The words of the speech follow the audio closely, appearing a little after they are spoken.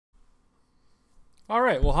All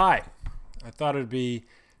right, well, hi. I thought it'd be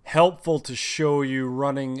helpful to show you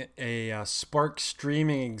running a Spark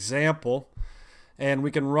Streaming example, and we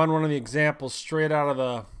can run one of the examples straight out of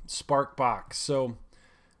the Spark box. So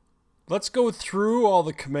let's go through all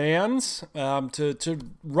the commands to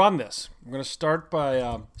run this. I'm going to start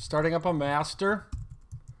by starting up a master,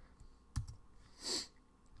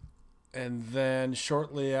 and then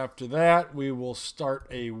shortly after that we will start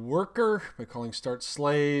a worker by calling start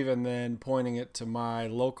slave and then pointing it to my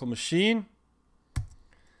local machine.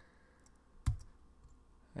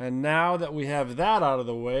 And now that we have that out of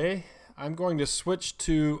the way, I'm going to switch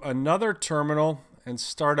to another terminal and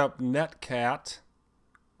start up netcat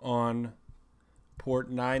on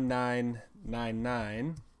port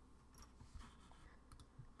 9999.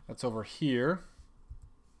 That's over here.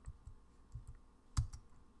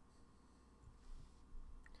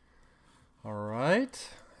 All right,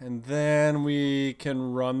 and then we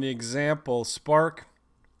can run the example. Spark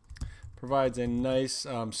provides a nice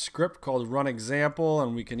script called run example,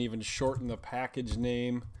 and we can even shorten the package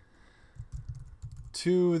name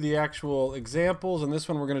to the actual examples. And this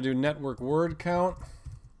one we're going to do network word count.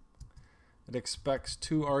 It expects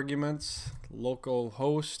 2 arguments, local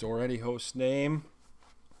host or any host name,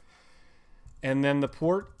 and then the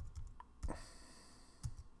port,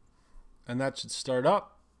 and that should start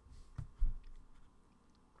up.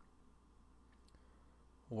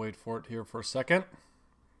 We'll wait for it here for a second.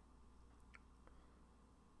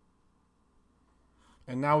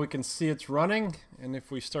 And now we can see it's running, and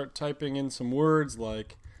if we start typing in some words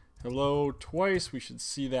like hello twice, we should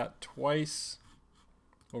see that twice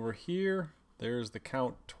over here. There's the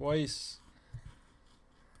count twice.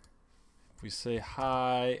 If we say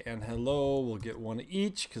hi and hello, we'll get 1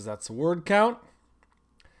 each because that's a word count.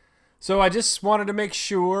 So I just wanted to make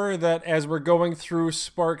sure that as we're going through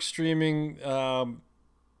Spark Streaming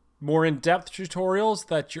more in-depth tutorials,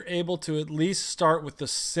 that you're able to at least start with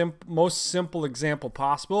the most simple example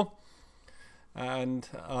possible. And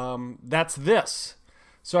that's this.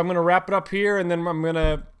 So I'm going to wrap it up here, and then I'm going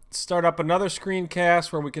to start up another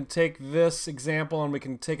screencast where we can take this example and we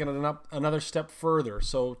can take it another step further.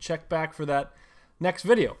 So check back for that next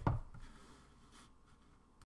video.